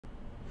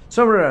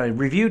So we're going to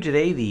review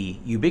today the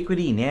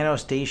Ubiquiti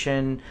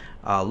NanoStation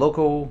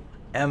Loco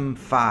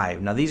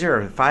M5. Now these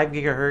are 5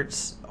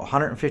 gigahertz,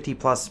 150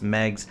 plus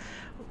megs,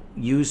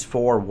 used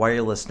for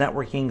wireless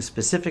networking,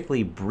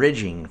 specifically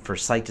bridging for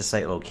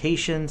site-to-site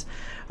locations.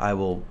 I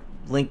will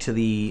link to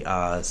the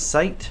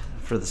site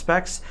for the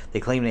specs. They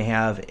claim they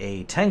have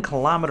a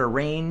 10-kilometer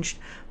range.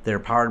 They're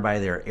powered by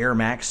their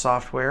AirMax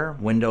software,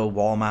 window,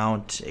 wall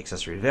mount,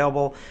 accessory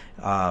available,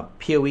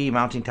 PoE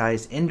mounting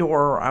ties,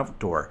 indoor or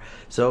outdoor.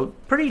 So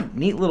pretty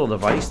neat little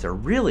device. They're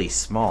really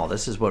small.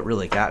 This is what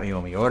really got me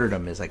when we ordered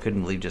them, is I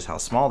couldn't believe just how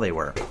small they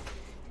were.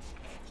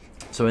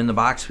 So in the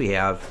box we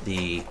have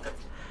the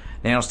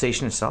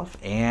NanoStation itself,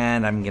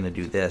 and I'm gonna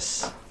do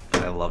this.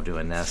 I love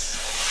doing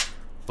this.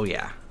 Oh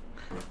yeah.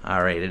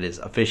 All right, it is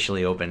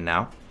officially open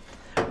now.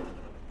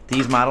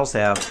 These models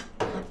have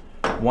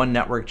one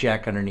network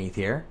jack underneath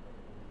here,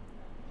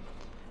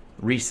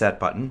 reset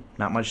button,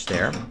 not much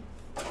there.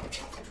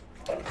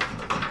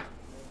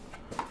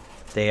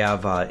 They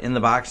have in the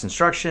box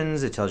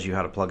instructions. It tells you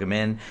how to plug them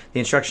in. The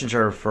instructions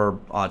are for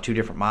 2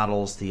 different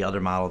models. The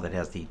other model that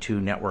has the 2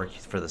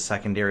 networks for the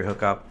secondary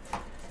hookup.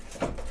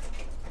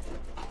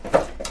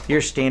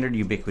 Here's standard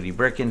Ubiquiti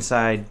brick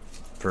inside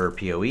for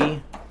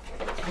PoE,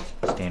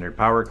 standard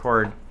power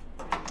cord,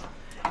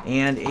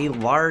 and a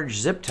large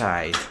zip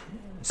tie.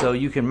 So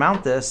you can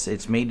mount this.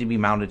 It's made to be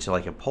mounted to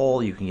like a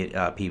pole. You can get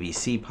a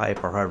PVC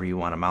pipe or however you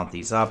want to mount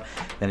these up.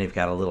 Then you've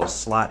got a little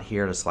slot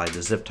here to slide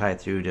the zip tie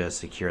through to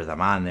secure them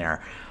on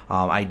there.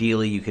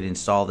 Ideally, you could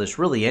install this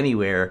really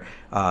anywhere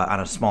on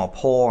a small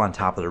pole on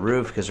top of the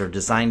roof, because they're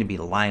designed to be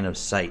line of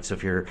sight. So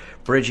if you're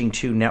bridging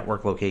 2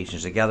 network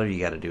locations together, you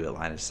got to do it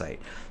line of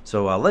sight.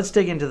 So let's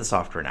dig into the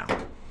software now.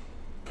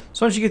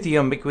 So once you get the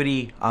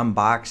Ubiquiti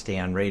unboxed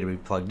and ready to be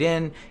plugged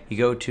in, you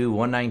go to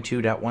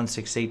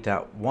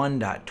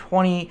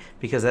 192.168.1.20,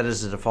 because that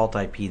is the default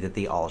IP that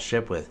they all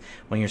ship with.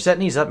 When you're setting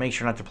these up, make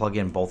sure not to plug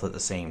in both at the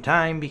same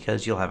time,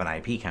 because you'll have an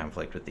IP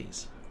conflict with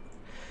these.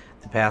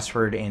 The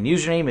password and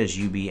username is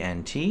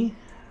UBNT.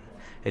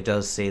 It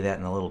does say that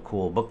in a little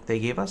cool book they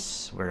gave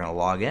us. We're going to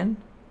log in,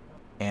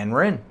 and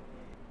we're in.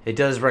 It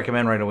does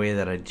recommend right away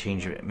that I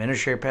change your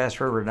administrator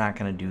password. We're not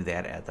going to do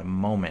that at the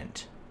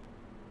moment.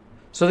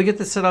 So to get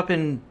this set up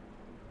in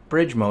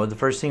bridge mode, the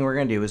first thing we're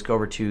going to do is go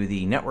over to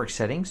the network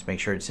settings, make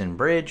sure it's in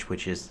bridge,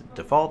 which is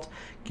default.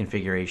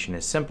 Configuration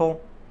is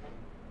simple.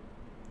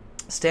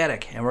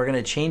 Static, and we're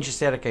going to change the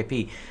static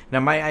IP. Now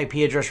my IP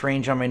address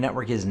range on my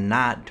network is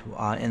not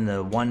in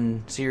the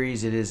 1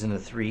 series, it is in the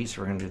 3, so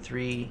we're going to do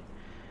 3,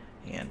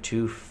 and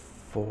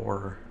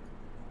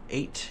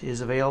 248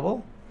 is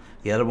available.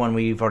 The other one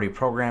we've already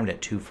programmed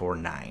at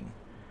 249.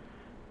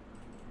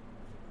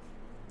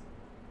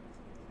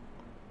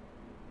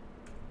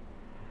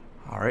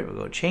 All right, we'll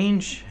go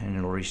change, and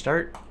it'll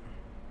restart.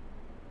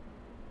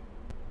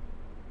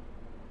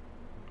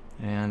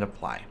 And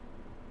apply.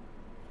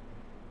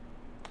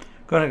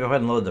 Going to go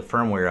ahead and load the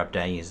firmware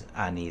updates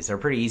on these. They're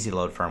pretty easy to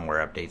load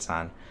firmware updates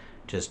on.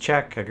 Just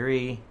check,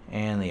 agree,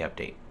 and the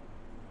update.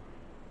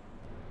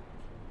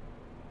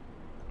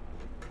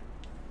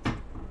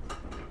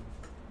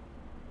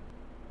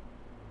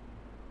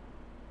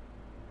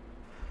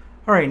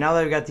 All right, now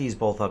that I've got these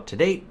both up to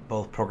date,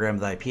 both programmed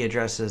with IP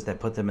addresses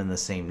that put them in the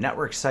same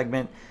network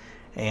segment,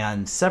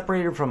 and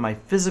separated from my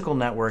physical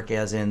network,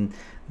 as in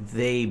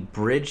they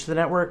bridge the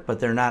network, but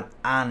they're not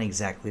on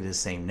exactly the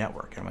same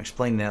network. I'm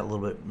explaining that a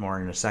little bit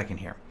more in a second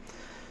here.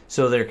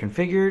 So they're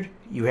configured.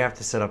 You have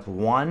to set up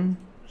one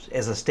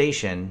as a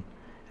station,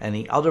 and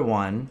the other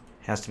one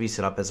has to be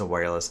set up as a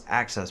wireless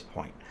access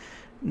point.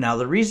 Now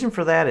the reason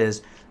for that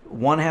is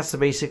one has to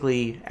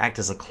basically act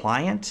as a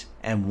client,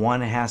 and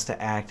one has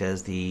to act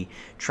as the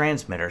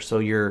transmitter. So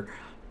you're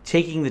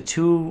taking the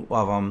 2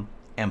 of them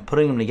and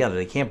putting them together.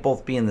 They can't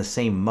both be in the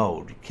same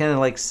mode, kind of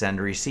like send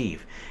or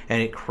receive,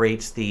 and it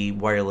creates the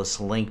wireless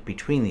link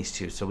between these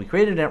 2. So we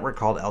created a network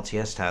called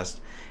LTS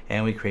test,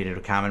 and we created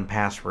a common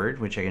password,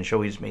 which I can show.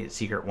 We just made it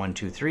secret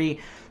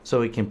 123, so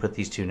we can put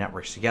these 2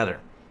 networks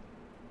together.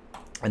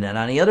 And then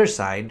on the other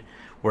side,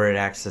 where it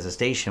acts as a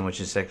station, which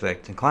is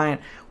selecting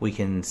client, we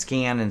can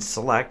scan and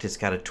select. It's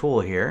got a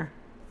tool here,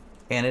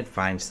 and it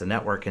finds the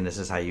network, and this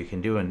is how you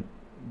can do, and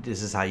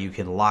this is how you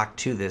can lock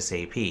to this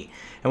AP. And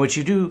what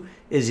you do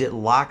is it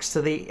locks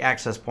to the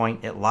access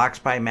point, it locks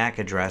by MAC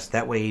address,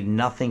 that way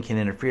nothing can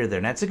interfere there.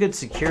 And that's a good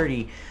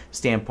security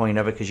standpoint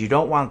of it, because you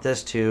don't want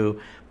this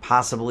to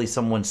possibly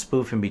someone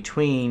spoof in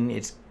between.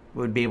 It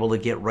would be able to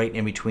get right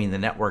in between the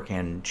network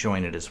and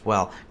join it as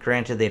well.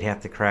 Granted, they'd have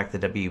to crack the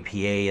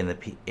WPA and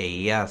the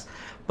AES,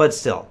 but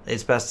still,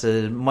 it's best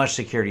to as much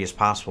security as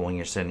possible when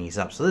you're setting these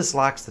up. So this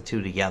locks the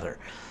 2 together.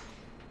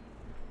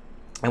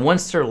 And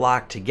once they're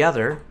locked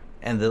together,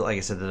 and like I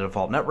said, the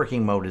default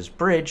networking mode is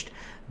bridged,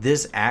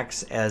 this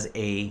acts as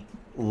a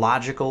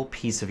logical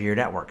piece of your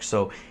network.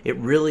 So it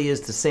really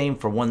is the same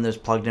for one that's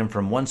plugged in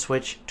from one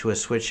switch to a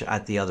switch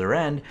at the other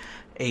end.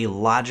 a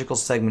logical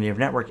segment of your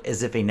network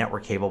as if a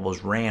network cable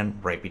was ran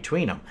right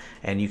between them.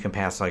 And you can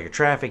pass all your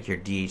traffic, your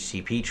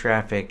DHCP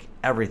traffic,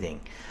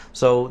 everything.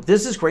 So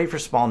this is great for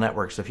small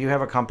networks. If you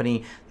have a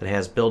company that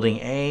has building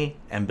A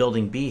and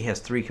building B has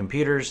 3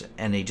 computers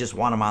and they just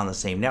want them on the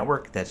same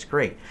network, that's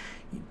great.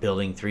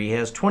 Building 3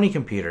 has 20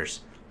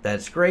 computers.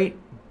 That's great,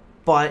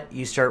 but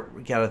you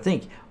gotta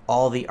think,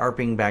 all the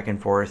ARPing back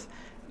and forth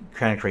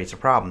kind of creates a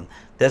problem.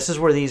 This is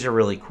where these are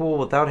really cool.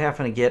 Without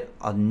having to get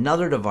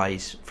another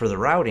device for the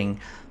routing,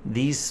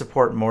 these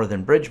support more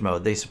than bridge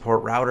mode. They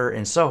support router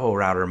and SOHO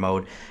router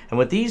mode. And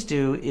what these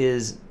do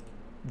is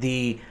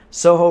the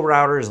SOHO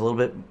router is a little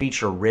bit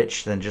feature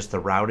rich than just the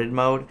routed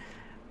mode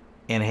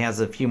and has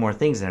a few more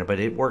things in it, but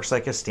it works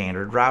like a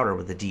standard router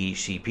with a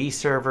DHCP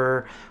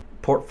server,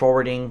 port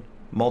forwarding,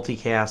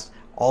 multicast,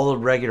 all the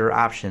regular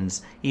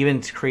options,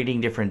 even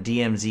creating different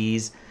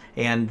DMZs.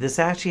 And this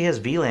actually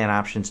has VLAN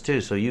options too,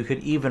 so you could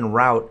even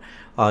route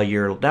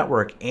your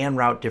network and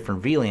route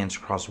different VLANs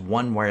across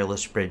one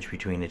wireless bridge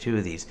between the two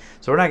of these.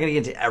 So we're not going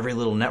to get into every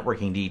little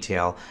networking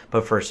detail,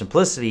 but for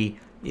simplicity,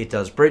 it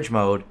does bridge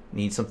mode.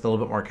 Need something a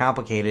little bit more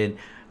complicated,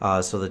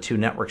 so the 2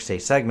 networks stay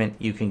segment,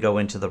 you can go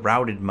into the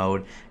routed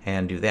mode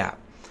and do that.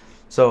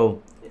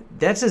 So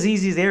that's as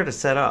easy as there to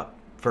set up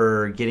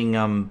for getting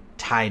them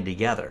tied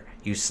together.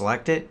 You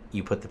select it,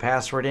 you put the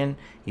password in,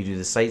 you do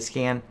the site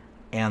scan,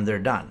 and they're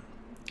done.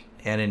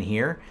 And in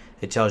here,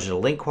 it tells you the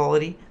link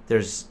quality.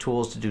 There's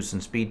tools to do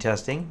some speed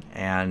testing,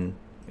 and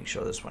let me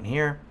show this one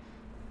here.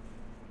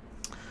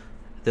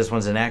 This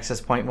one's in access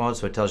point mode,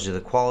 so it tells you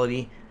the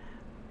quality,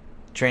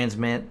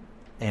 transmit,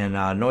 and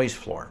noise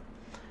floor.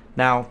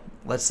 Now,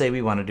 let's say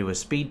we want to do a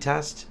speed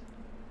test.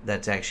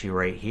 That's actually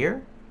right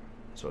here.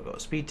 So we'll go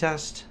speed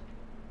test.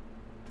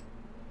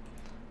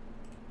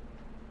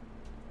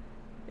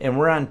 And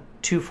we're on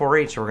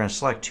 248, so we're going to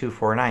select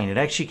 249. It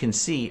actually can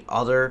see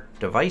other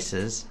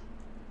devices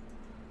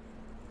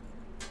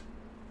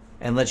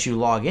and lets you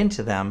log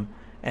into them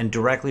and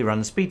directly run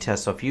the speed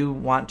test. So if you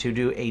want to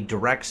do a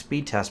direct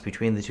speed test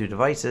between the 2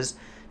 devices,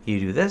 you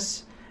do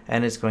this,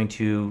 and it's going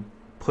to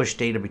push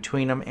data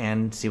between them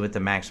and see what the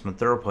maximum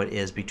throughput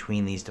is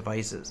between these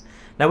devices.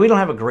 Now, we don't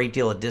have a great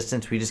deal of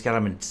distance. We just got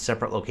them in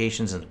separate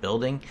locations in the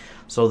building,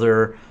 so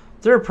they're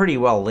pretty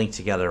well linked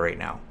together right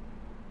now.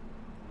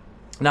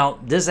 Now,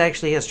 this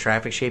actually has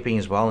traffic shaping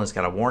as well, and it's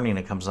got a warning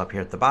that comes up here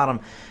at the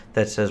bottom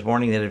that says,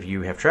 warning that if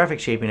you have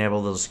traffic shaping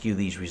enabled, it'll skew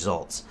these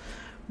results,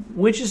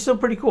 which is still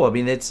pretty cool. I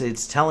mean,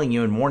 it's telling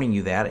you and warning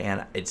you that,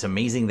 and it's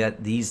amazing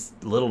that these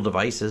little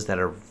devices that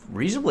are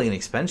reasonably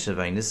inexpensive,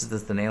 I mean, this is the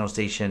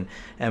NanoStation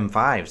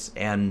M5s,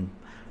 and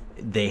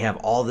they have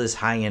all this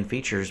high-end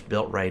features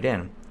built right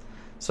in.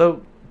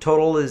 So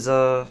total is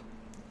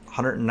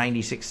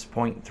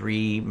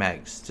 196.3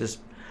 megs, just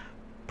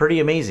pretty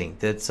amazing.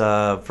 That's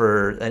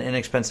for an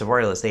inexpensive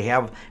wireless. They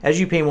have, as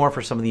you pay more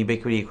for some of the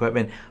Ubiquiti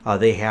equipment,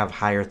 they have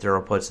higher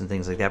throughputs and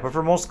things like that. But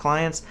for most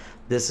clients,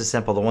 this is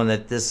simple. The one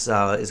that this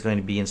is going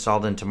to be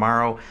installed in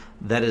tomorrow,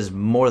 that is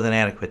more than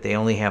adequate. They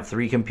only have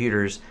 3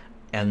 computers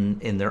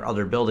and in their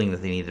other building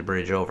that they need to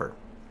bridge over.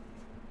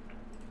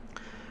 A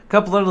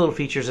couple other little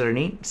features that are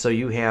neat. So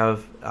you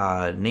have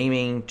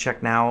naming,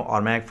 check now,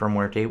 automatic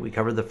firmware update. We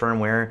covered the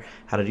firmware,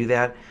 how to do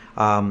that.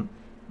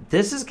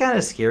 This is kind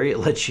of scary. It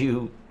lets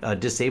you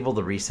disable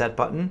the reset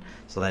button,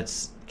 so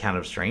that's kind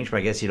of strange, but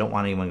I guess you don't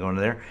want anyone going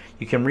to there.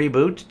 You can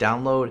reboot,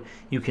 download.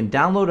 You can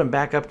download and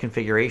backup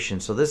configuration.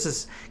 So this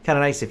is kind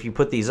of nice if you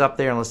put these up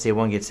there, and let's say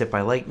one gets hit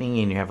by lightning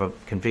and you have a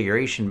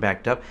configuration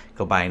backed up,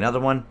 go buy another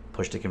one,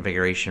 push the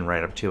configuration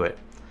right up to it.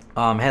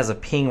 Has a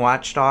ping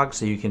watchdog,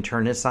 so you can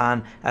turn this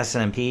on,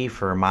 SNMP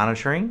for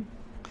monitoring.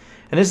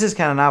 And this is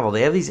kind of novel.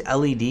 They have these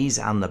LEDs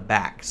on the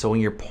back, so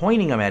when you're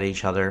pointing them at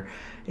each other,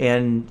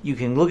 and you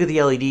can look at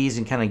the LEDs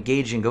and kind of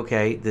gauge and go,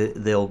 okay,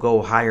 they'll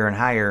go higher and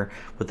higher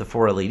with the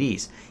 4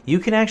 LEDs. You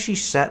can actually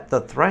set the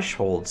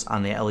thresholds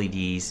on the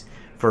LEDs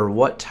for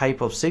what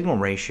type of signal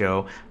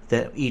ratio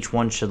that each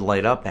one should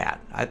light up at.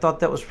 I thought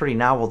that was pretty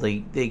novel.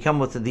 They come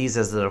with these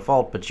as the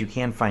default, but you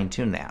can fine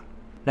tune that.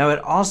 Now it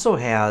also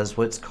has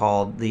what's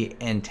called the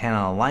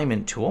antenna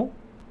alignment tool.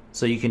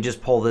 So you can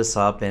just pull this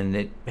up and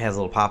it has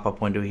a little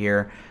pop-up window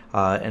here,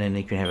 and then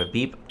you can have a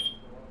beep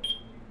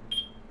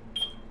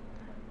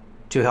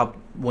to help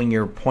when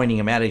you're pointing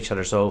them at each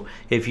other. So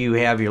if you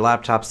have your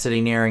laptop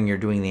sitting there and you're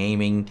doing the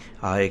aiming,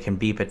 it can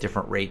beep at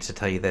different rates to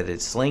tell you that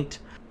it's linked.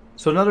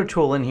 So another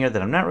tool in here that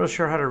I'm not real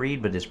sure how to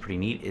read, but is pretty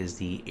neat, is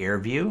the Air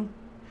View.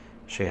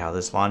 Show you how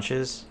this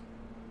launches.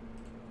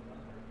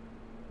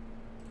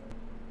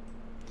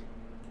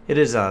 It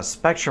is a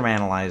spectrum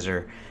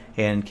analyzer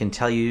and can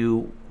tell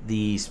you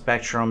the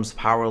spectrums,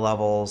 power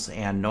levels,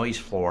 and noise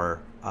floor,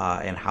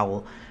 and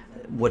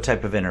what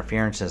type of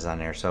interference is on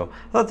there. So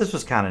I thought this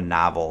was kind of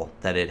novel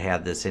that it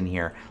had this in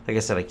here. Like I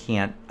said,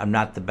 I'm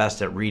not the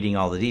best at reading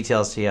all the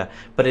details to you,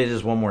 but it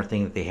is one more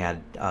thing that they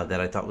had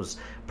that I thought was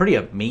pretty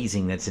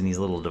amazing that's in these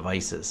little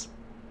devices.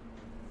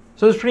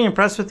 So I was pretty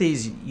impressed with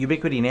these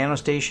Ubiquiti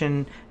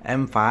NanoStation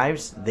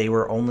M5s. They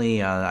were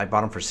only, I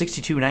bought them for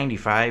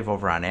 $62.95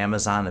 over on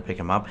Amazon to pick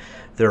them up.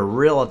 They're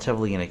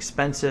relatively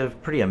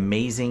inexpensive, pretty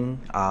amazing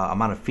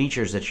amount of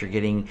features that you're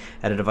getting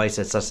at a device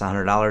that's less than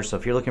 $100. So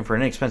if you're looking for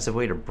an inexpensive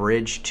way to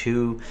bridge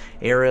two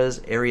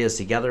areas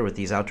together with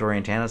these outdoor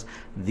antennas,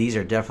 these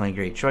are definitely a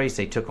great choice.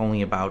 They took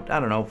only about, I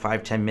don't know,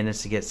 5-10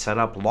 minutes to get set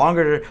up.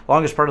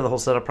 Longest part of the whole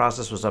setup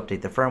process was to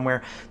update the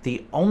firmware.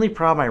 The only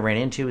problem I ran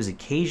into is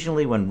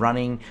occasionally when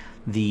running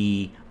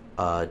the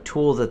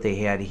tool that they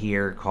had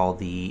here called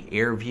the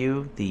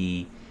AirView,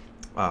 the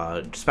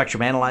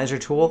spectrum analyzer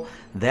tool,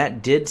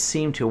 that did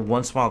seem to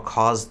once in a while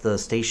cause the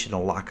station to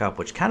lock up,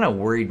 which kind of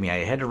worried me.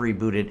 I had to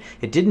reboot it.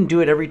 It didn't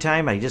do it every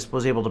time. I just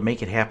was able to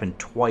make it happen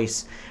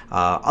twice.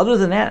 Other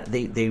than that,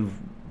 they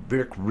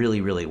work really,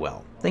 really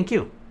well. Thank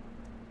you.